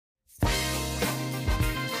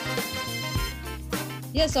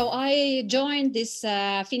Yeah, so I joined this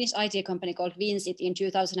Finnish IT company called Vincit in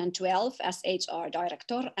 2012 as HR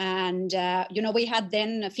director. And, we had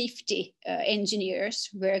then 50 engineers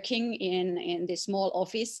working in this small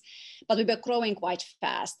office, but we were growing quite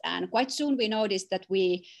fast. And quite soon we noticed that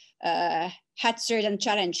we had certain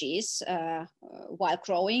challenges while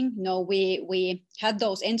growing. We had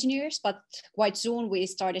those engineers, but quite soon we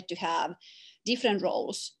started to have different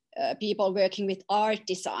roles, people working with art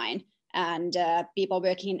design, and people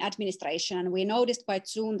working in administration. And we noticed quite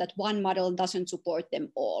soon that one model doesn't support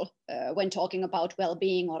them all when talking about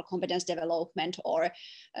well-being or competence development or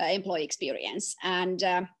employee experience. And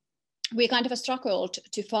we kind of struggled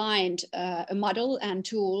to find a model and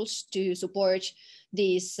tools to support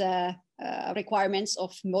these requirements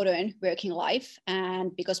of modern working life.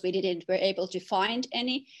 And because we were able to find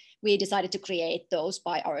any, we decided to create those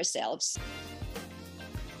by ourselves.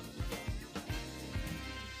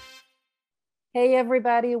 Hey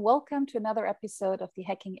everybody, welcome to another episode of the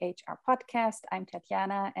Hacking HR podcast. I'm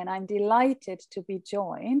Tatjana and I'm delighted to be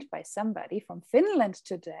joined by somebody from Finland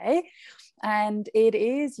today. And it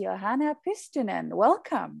is Johanna Pystynen.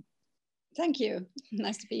 Welcome. Thank you.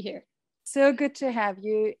 Nice to be here. So good to have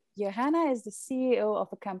you. Johanna is the CEO of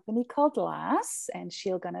a company called LaaS, and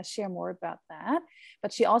she's going to share more about that.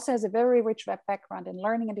 But she also has a very rich background in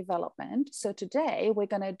learning and development. So today we're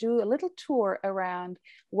going to do a little tour around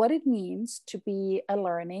what it means to be a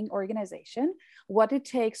learning organization, what it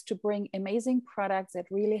takes to bring amazing products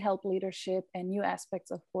that really help leadership and new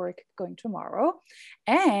aspects of work going tomorrow.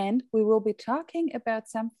 And we will be talking about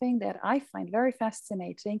something that I find very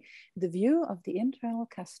fascinating, the view of the internal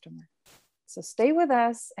customer. So stay with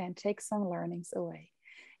us and take some learnings away.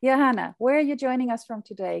 Johanna, where are you joining us from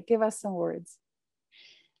today? Give us some words.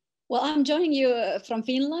 Well, I'm joining you from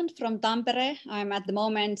Finland, from Tampere. I'm at the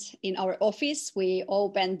moment in our office. We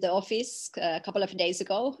opened the office a couple of days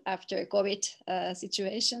ago after COVID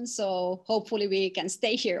situation. So hopefully we can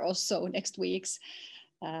stay here also next weeks.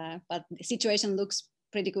 But the situation looks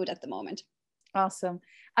pretty good at the moment. Awesome.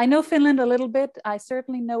 I know Finland a little bit. I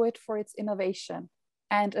certainly know it for its innovation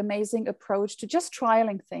and amazing approach to just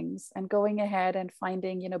trialing things and going ahead and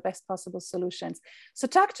finding, best possible solutions. So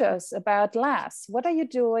talk to us about LaaS. What are you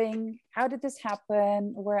doing? How did this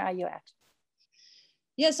happen? Where are you at?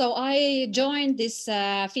 Yeah, so I joined this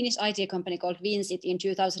Finnish IT company called Vincit in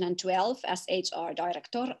 2012 as HR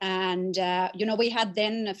director. And, we had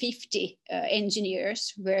then 50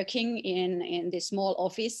 engineers working in this small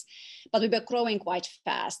office, but we were growing quite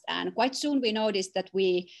fast. And quite soon we noticed that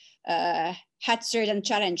we had certain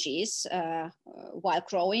challenges while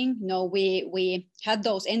growing. We had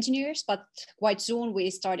those engineers, but quite soon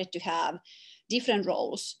we started to have different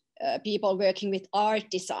roles, people working with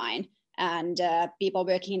art design, and people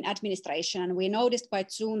working in administration. And we noticed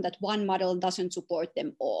quite soon that one model doesn't support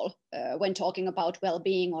them all when talking about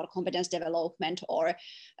well-being or competence development or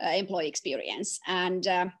employee experience. And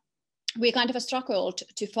we kind of struggled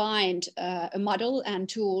to find a model and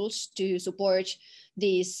tools to support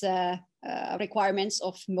these requirements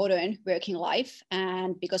of modern working life.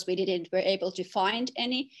 And because we were able to find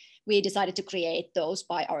any, we decided to create those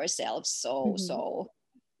by ourselves. So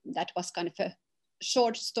that was kind of a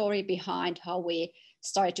short story behind how we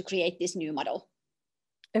started to create this new model.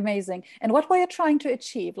 Amazing. And what were you trying to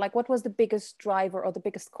achieve? Like, what was the biggest driver or the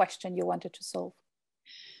biggest question you wanted to solve?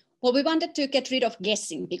 Well, we wanted to get rid of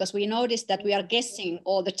guessing because we noticed that we are guessing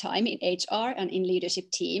all the time in HR and in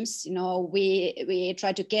leadership teams. We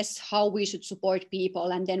try to guess how we should support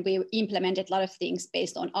people, and then we implemented a lot of things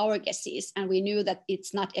based on our guesses. And we knew that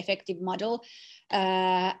it's not effective model,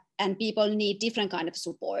 and people need different kind of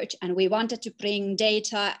support. And we wanted to bring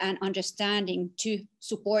data and understanding to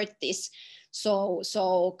support this.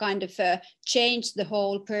 So kind of change the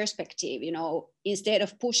whole perspective, instead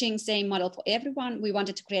of pushing same model for everyone, we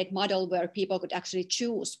wanted to create model where people could actually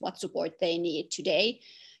choose what support they need today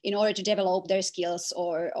in order to develop their skills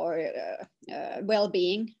or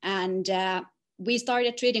well-being. And we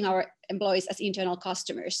started treating our employees as internal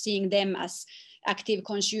customers, seeing them as active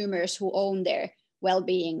consumers who own their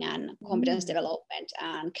well-being and competence development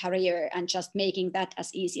and career, and just making that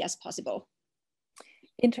as easy as possible.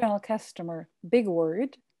 Internal customer, big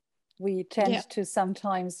word. We tend to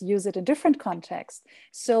sometimes use it in different contexts.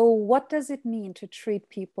 So what does it mean to treat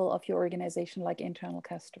people of your organization like internal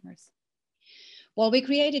customers? Well, we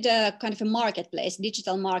created a kind of a marketplace,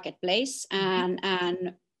 digital marketplace, and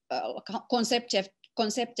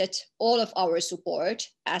concepted all of our support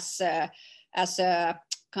as a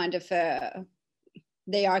kind of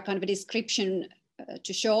they are kind of a description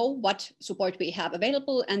to show what support we have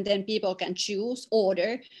available, and then people can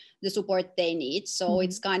order the support they need. So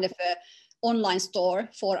it's kind of online store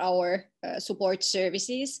for our support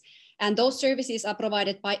services. And those services are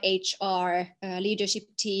provided by HR, leadership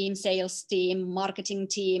team, sales team, marketing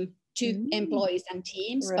team, to employees and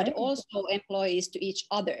teams, but also employees to each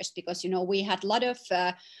others, because, you know, we had a lot of,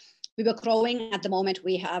 we were growing. At the moment,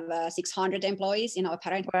 we have 600 employees in our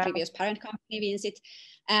previous parent company, Vincit.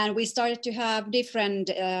 And we started to have different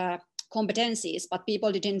competencies, but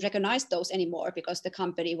people didn't recognize those anymore because the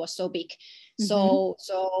company was so big. So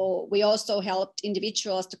we also helped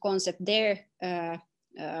individuals to concept their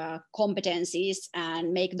competencies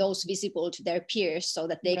and make those visible to their peers so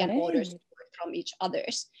that they can order support from each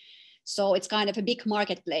others. So it's kind of a big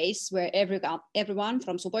marketplace where everyone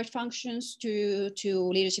from support functions to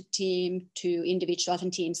leadership team to individuals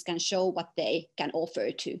and teams can show what they can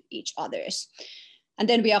offer to each others. And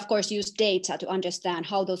then we, of course, use data to understand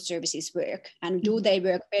how those services work, and do they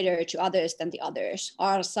work better to others than the others?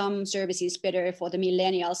 Are some services better for the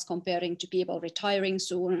millennials comparing to people retiring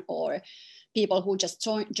soon, or people who just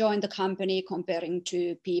joined the company comparing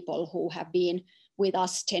to people who have been with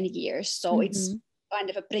us 10 years? So it's kind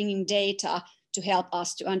of bringing data to help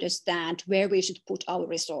us to understand where we should put our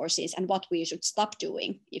resources and what we should stop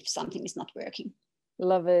doing if something is not working.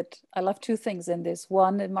 Love it. I love two things in this.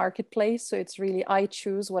 One, the marketplace. So it's really, I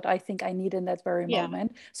choose what I think I need in that very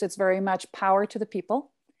moment. So it's very much power to the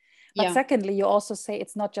people. But secondly, you also say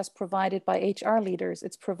it's not just provided by HR leaders,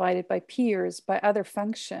 it's provided by peers, by other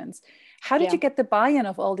functions. How did you get the buy-in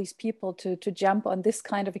of all these people to jump on this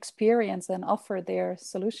kind of experience and offer their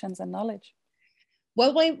solutions and knowledge?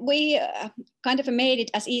 Well, we kind of made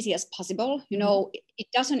it as easy as possible. You know, it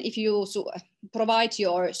doesn't, if you provide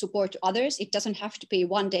your support to others, it doesn't have to be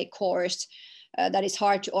one-day course that is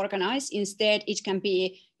hard to organize. Instead, it can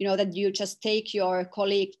be, you know, that you just take your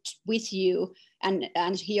colleague with you,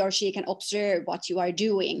 and he or she can observe what you are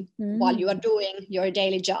doing while you are doing your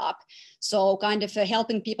daily job. So kind of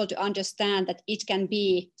helping people to understand that it can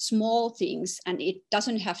be small things and it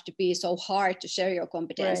doesn't have to be so hard to share your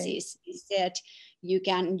competencies. Instead, you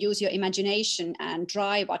can use your imagination and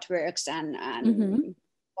try what works and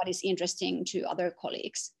what is interesting to other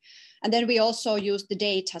colleagues. And then we also use the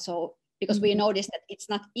data. So because we noticed that it's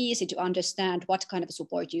not easy to understand what kind of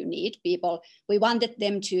support you need. We wanted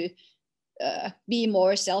them to be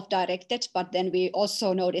more self-directed, but then we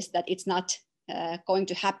also noticed that it's not going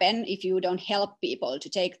to happen if you don't help people to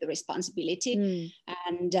take the responsibility.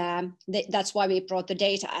 And that's why we brought the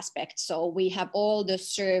data aspect. So we have all the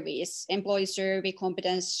surveys, employee survey,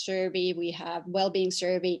 competence survey, we have well-being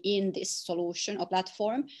survey in this solution or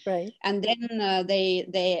platform. And then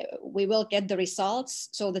we will get the results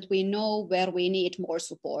so that we know where we need more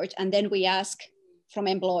support. And then we ask from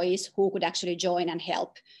employees who could actually join and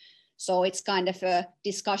help. So it's kind of a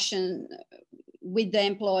discussion with the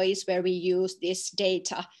employees where we use this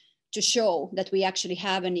data to show that we actually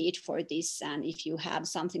have a need for this. And if you have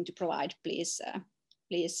something to provide, please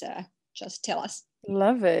just tell us.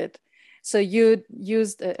 Love it. So you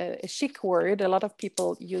used a chic word. A lot of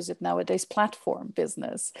people use it nowadays, platform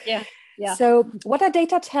business. Yeah. So what are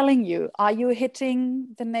data telling you? Are you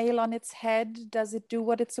hitting the nail on its head? Does it do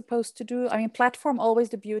what it's supposed to do? I mean, platform, always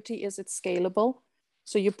the beauty is it's scalable.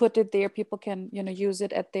 So you put it there, people can, you know, use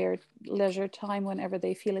it at their leisure time whenever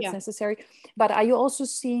they feel it's necessary. But are you also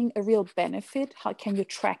seeing a real benefit? How can you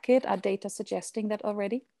track it? Are data suggesting that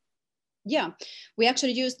already? Yeah, we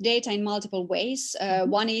actually use data in multiple ways.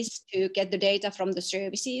 One is to get the data from the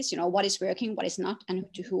services, you know, what is working, what is not, and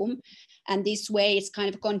to whom. And this way it's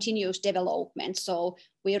kind of continuous development. So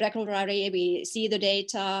we regularly, see the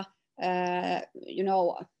data,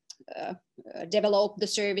 develop the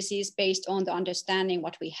services based on the understanding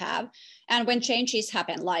what we have. And when changes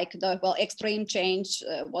happen, like the extreme change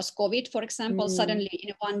was COVID, for example, suddenly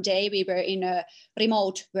in one day we were in a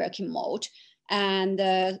remote working mode. And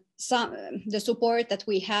the support that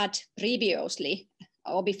we had previously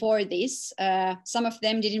or before this, some of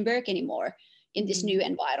them didn't work anymore in this new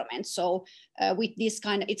environment. So with this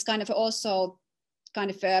it's kind of also kind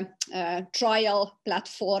of a trial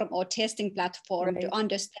platform or testing platform to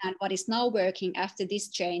understand what is now working after this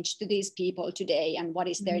change to these people today and what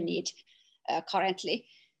is their need currently.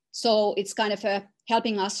 So it's kind of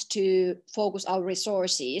helping us to focus our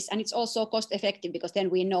resources, and it's also cost effective because then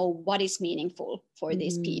we know what is meaningful for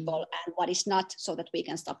these people and what is not, so that we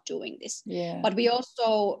can stop doing this. But we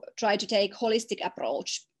also try to take holistic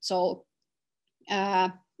approach. So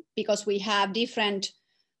because we have different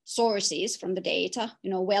sources from the data, you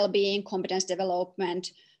know, well-being, competence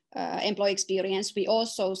development, employee experience, we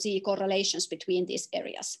also see correlations between these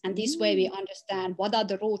areas. And this way we understand what are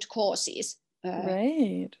the root causes,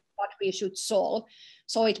 what we should solve.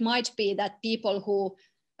 So it might be that people who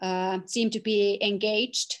seem to be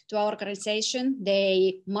engaged to our organization.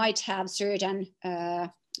 They might have certain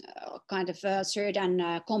certain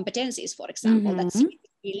competencies, for example, that seem to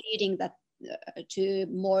be leading that to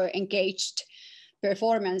more engaged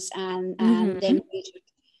performance, and then we should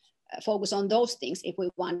focus on those things if we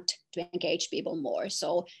want to engage people more.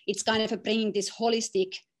 So it's kind of bringing this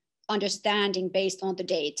holistic understanding based on the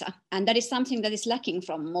data, and that is something that is lacking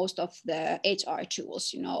from most of the HR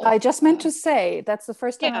tools. I just meant to say that's the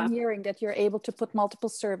first time I'm hearing that you're able to put multiple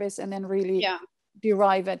surveys and then really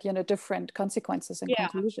derive at different consequences and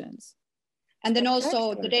conclusions. And then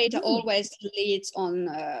also the data always leads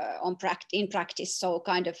in practice. So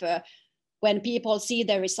kind of when people see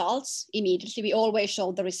the results immediately, we always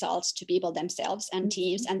show the results to people themselves and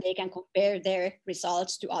teams, and they can compare their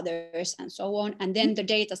results to others and so on. And then the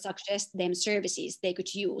data suggests them services they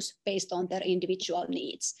could use based on their individual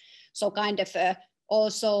needs. So kind of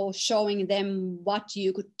also showing them what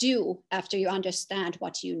you could do after you understand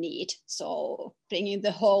what you need. So bringing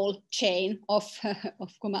the whole chain of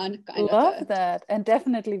command. Love that. And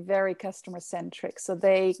definitely very customer centric. So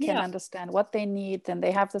they can understand what they need, then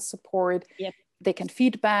they have the support, they can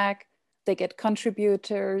feedback, they get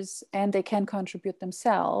contributors, and they can contribute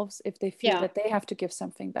themselves if they feel that they have to give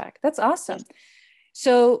something back. That's awesome.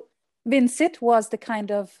 So Vincit was the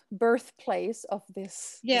kind of birthplace of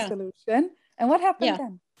this solution. And what happened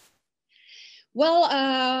then?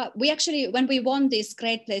 Well, we actually, when we won this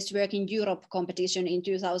Great Place to Work in Europe competition in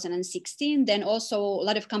 2016, then also a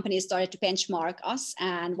lot of companies started to benchmark us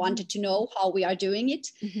and wanted to know how we are doing it.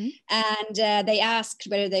 And they asked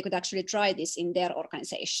whether they could actually try this in their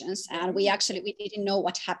organizations. And we didn't know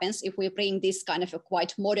what happens if we bring this kind of a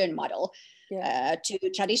quite modern model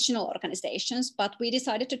to traditional organizations, but we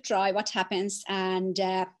decided to try what happens. And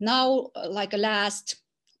now, like the last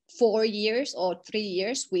 4 years or 3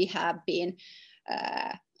 years, we have been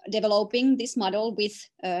developing this model with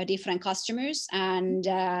different customers, and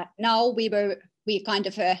now we kind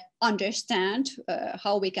of understand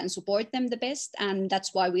how we can support them the best, and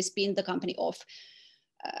that's why we spun the company off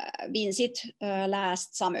Vincit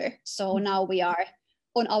last summer. So now we are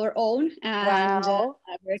on our own and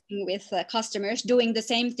working with customers, doing the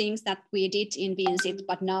same things that we did in Vincit,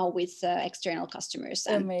 but now with external customers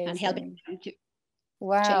and helping them to.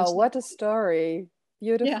 Wow, what a story.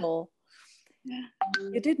 Beautiful.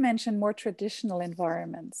 You did mention more traditional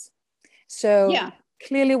environments. So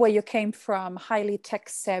clearly where you came from, highly tech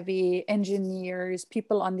savvy engineers,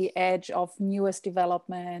 people on the edge of newest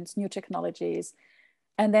developments, new technologies,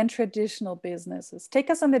 and then traditional businesses. Take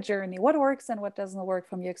us on the journey. What works and what doesn't work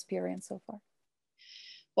from your experience so far?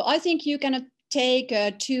 Well, I think you cannot take a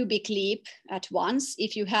too big leap at once.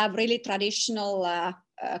 If you have really traditional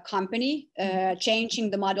company,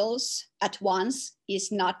 changing the models at once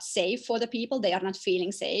is not safe for the people. They are not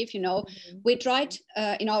feeling safe. We tried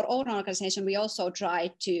in our own organization, we also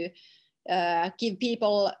tried to give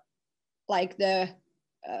people like the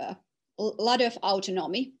lot of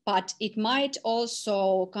autonomy, but it might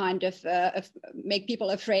also kind of make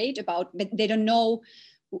people afraid about, but they don't know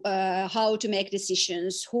how to make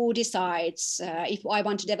decisions, who decides, if I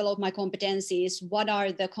want to develop my competencies, what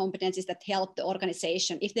are the competencies that help the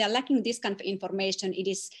organization. If they are lacking this kind of information, it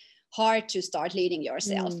is hard to start leading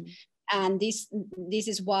yourself. And this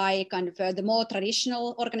is why kind of the more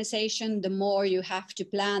traditional organization, the more you have to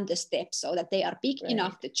plan the steps so that they are big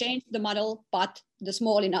enough to change the model, but the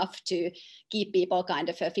small enough to keep people kind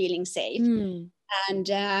of feeling safe.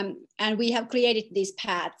 And we have created these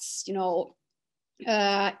paths,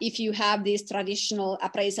 if you have these traditional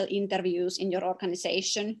appraisal interviews in your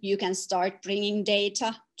organization, you can start bringing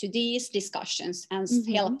data to these discussions and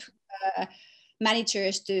help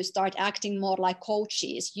managers to start acting more like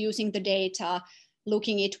coaches, using the data,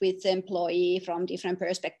 looking it with the employee from different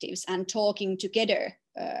perspectives and talking together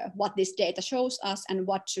what this data shows us and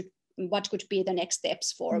what could be the next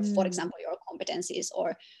steps for example, your competencies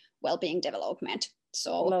or well-being development.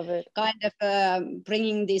 So kind of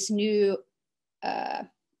bringing this new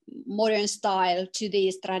modern style to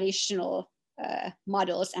these traditional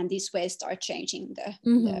models, and this way start changing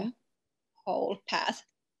the whole path.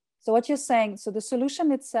 So what you're saying, so the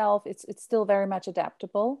solution itself, it's still very much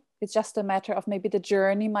adaptable. It's just a matter of maybe the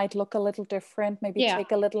journey might look a little different, maybe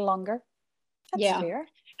take a little longer. That's fair.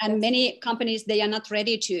 And many companies, they are not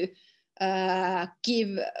ready to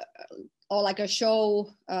give or like show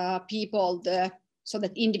people so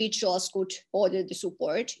that individuals could order the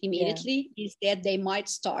support immediately. Instead, they might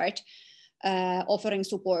start offering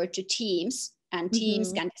support to teams, and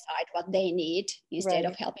teams can decide what they need instead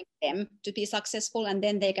of helping them to be successful. And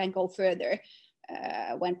then they can go further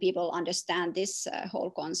when people understand this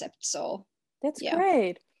whole concept. So that's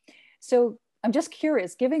great. So I'm just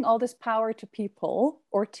curious, giving all this power to people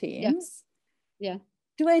or Yeah. teams, Yeah.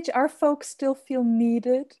 do HR folks still feel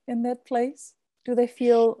needed in that place? Do they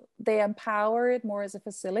feel they empower it more as a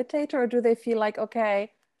facilitator, or do they feel like,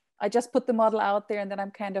 okay, I just put the model out there and then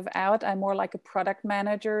I'm kind of out? I'm more like a product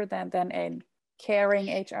manager than a caring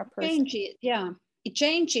HR person. Changes, yeah, it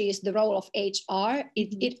changes the role of HR.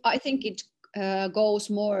 I think it goes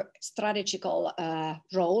more strategical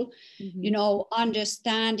role. You know,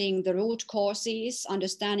 understanding the root causes,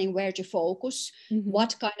 understanding where to focus,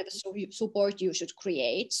 what kind of support you should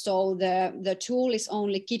create. So the tool is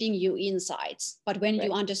only giving you insights, but when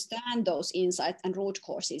you understand those insights and root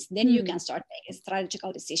causes, then you can start making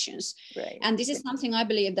strategical decisions. And this is something I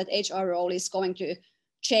believe that HR role is going to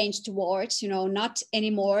change towards, you know, not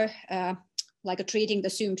anymore like treating the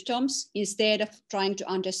symptoms, instead of trying to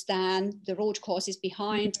understand the root causes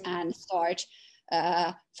behind and start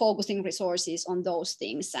focusing resources on those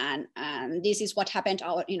things. And this is what happened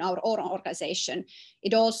in our own organization.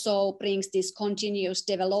 It also brings this continuous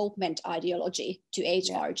development ideology to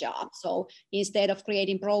HR job. So instead of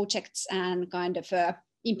creating projects and kind of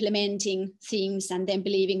implementing things and then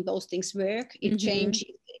believing those things work, it changes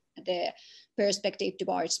the perspective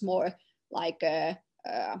towards more like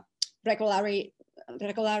regularly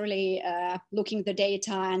looking the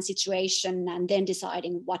data and situation and then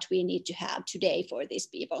deciding what we need to have today for these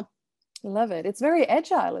people. Love it. It's very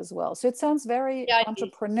agile as well. So it sounds very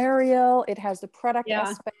entrepreneurial. It has the product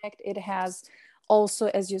aspect. It has also,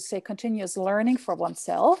 as you say, continuous learning for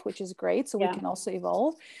oneself, which is great. So we can also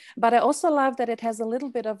evolve. But I also love that it has a little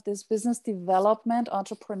bit of this business development,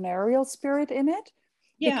 entrepreneurial spirit in it.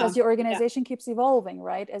 Because your organization keeps evolving,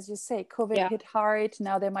 right? As you say, COVID hit hard.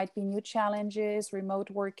 Now there might be new challenges,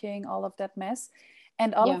 remote working, all of that mess.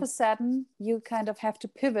 And all of a sudden, you kind of have to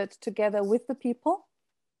pivot together with the people.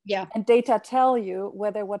 And data tell you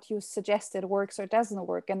whether what you suggested works or doesn't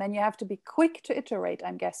work. And then you have to be quick to iterate,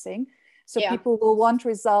 I'm guessing. So people will want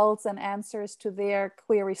results and answers to their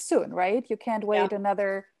query soon, right? You can't wait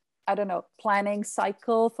another, I don't know, planning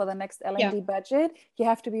cycle for the next L&D budget. You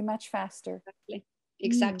have to be much faster.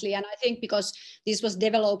 Exactly. And I think because this was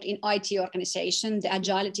developed in IT organization, the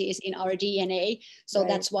agility is in our DNA. So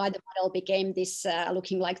that's why the model became this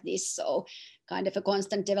looking like this. So kind of a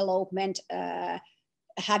constant development,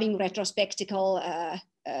 having retrospective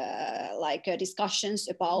discussions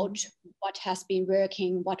about what has been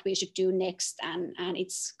working, what we should do next. And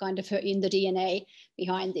it's kind of in the DNA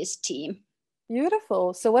behind this team.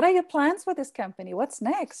 Beautiful. So what are your plans for this company? What's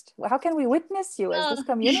next? How can we witness you as this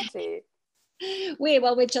community? We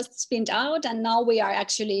just spinned out, and now we are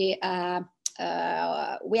actually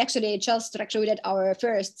we actually just recruited our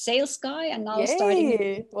first sales guy, and now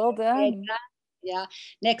starting. Well done. Yeah,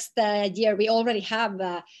 next year we already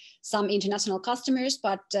have some international customers,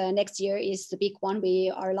 but next year is the big one.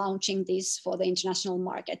 We are launching this for the international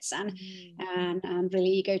markets, and I'm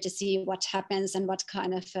really eager to see what happens and what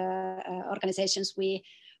kind of organizations we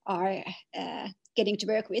are getting to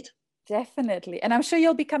work with. Definitely. And I'm sure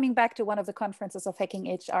you'll be coming back to one of the conferences of Hacking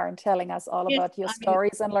HR and telling us all about your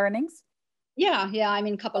stories and learnings. Yeah. I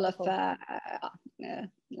mean, a couple of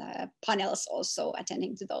panels also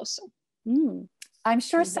attending to those. So. I'm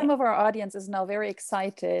sure some of our audience is now very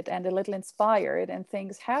excited and a little inspired and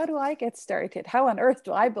thinks, how do I get started? How on earth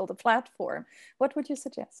do I build a platform? What would you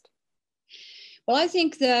suggest? Well, I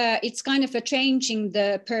think it's kind of changing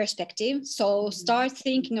the perspective. So start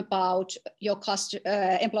thinking about your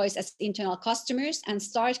employees as internal customers and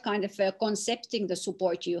start kind of concepting the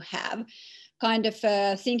support you have. Kind of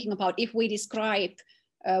thinking about if we describe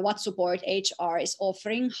what support HR is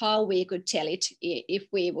offering, how we could tell it if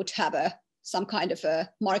we would have some kind of a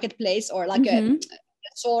marketplace or like a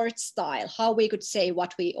sort style, how we could say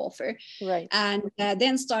what we offer. Right. And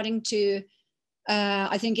then starting to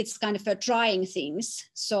I think it's kind of trying things.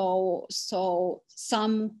 So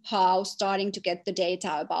somehow starting to get the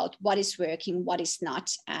data about what is working, what is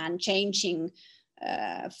not, and changing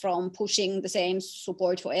from pushing the same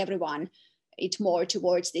support for everyone, it more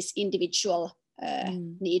towards this individual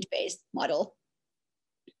need-based model.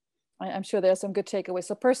 I'm sure there are some good takeaways.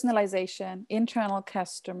 So personalization, internal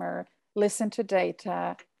customer, listen to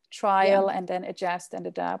data, trial, and then adjust and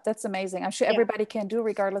adapt. That's amazing. I'm sure everybody can do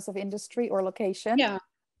regardless of industry or location. Yeah.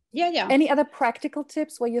 Any other practical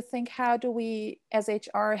tips where you think, how do we as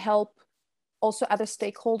HR help also other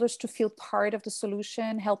stakeholders to feel part of the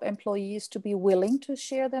solution, help employees to be willing to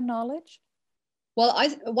share their knowledge? Well,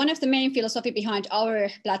 one of the main philosophy behind our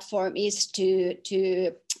platform is to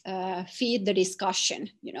feed the discussion,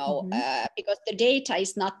 because the data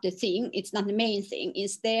is not the thing, it's not the main thing.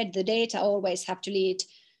 Instead, the data always have to lead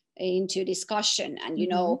into discussion, and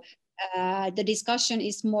the discussion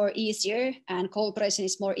is more easier and cooperation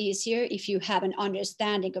is more easier if you have an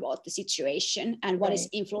understanding about the situation and what is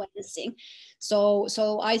influencing.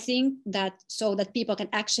 So I think that so that people can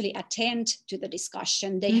actually attend to the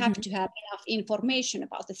discussion, they have to have enough information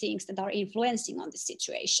about the things that are influencing on the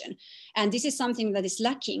situation. And this is something that is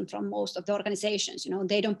lacking from most of the organizations. You know,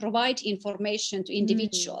 they don't provide information to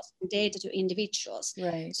individuals, data to individuals.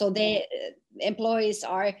 Right. So employees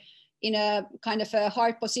are in a kind of a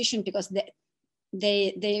hard position because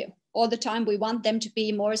they all the time we want them to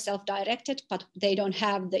be more self-directed, but they don't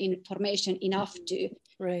have the information enough to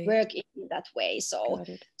work in that way. So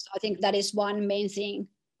I think that is one main thing.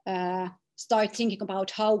 Start thinking about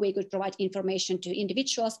how we could provide information to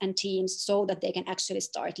individuals and teams so that they can actually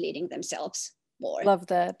start leading themselves more. Love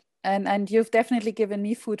that. And you've definitely given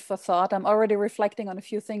me food for thought. I'm already reflecting on a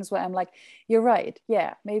few things where I'm like, you're right.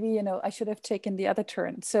 Yeah, maybe, you know, I should have taken the other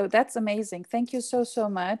turn. So that's amazing. Thank you so, so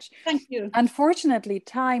much. Thank you. Unfortunately,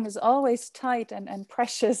 time is always tight and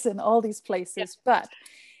precious in all these places. But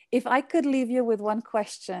if I could leave you with one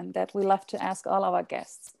question that we love to ask all our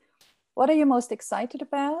guests, what are you most excited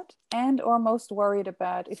about and or most worried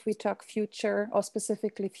about if we talk future or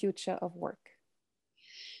specifically future of work?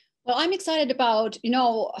 Well, I'm excited about, you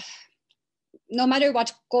know, no matter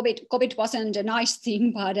what, COVID wasn't a nice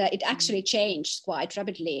thing, but it actually changed quite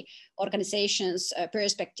rapidly organizations'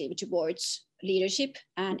 perspective towards leadership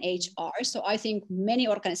and HR. So I think many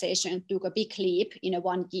organizations took a big leap in a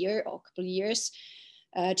 1 year or couple of years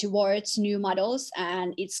towards new models.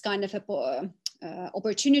 And it's kind of a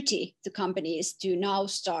opportunity to companies to now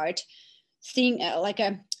start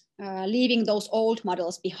leaving those old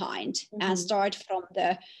models behind and start from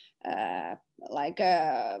the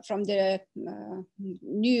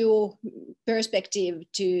new perspective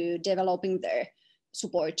to developing their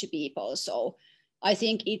support to people. So I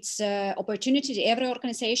think it's an opportunity to every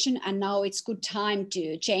organization, and now it's good time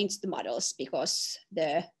to change the models because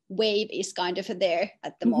the wave is kind of there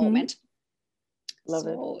at the moment. Love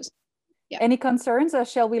it. Yeah. Any concerns, or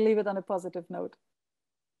shall we leave it on a positive note?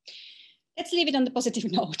 Let's leave it on the positive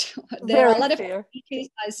note. There are a lot of opportunities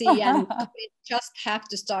I see, and we just have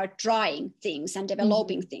to start trying things and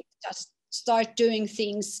developing things. Just start doing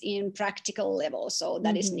things in practical level. So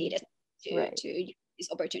that is needed to use these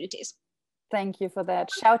opportunities. Thank you for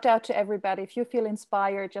that. Shout out to everybody. If you feel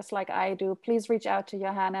inspired, just like I do, please reach out to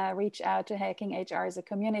Johanna, reach out to Hacking HR as a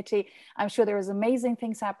community. I'm sure there is amazing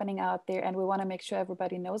things happening out there, and we want to make sure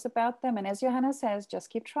everybody knows about them. And as Johanna says, just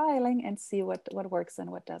keep trialing and see what works and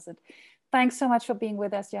what doesn't. Thanks so much for being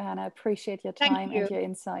with us, Johanna. Appreciate your time and your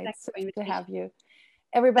insights. Good to have you.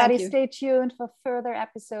 Everybody, stay tuned for further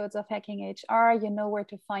episodes of Hacking HR. You know where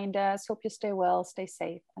to find us. Hope you stay well, stay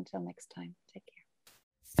safe. Until next time, take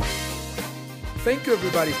care. Thank you,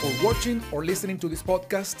 everybody, for watching or listening to this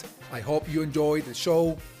podcast. I hope you enjoyed the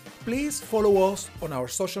show. Please follow us on our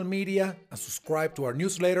social media and subscribe to our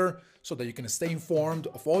newsletter so that you can stay informed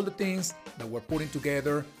of all the things that we're putting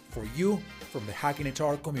together for you from the Hacking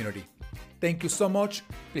HR community. Thank you so much.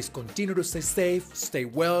 Please continue to stay safe, stay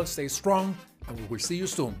well, stay strong, and we will see you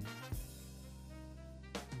soon.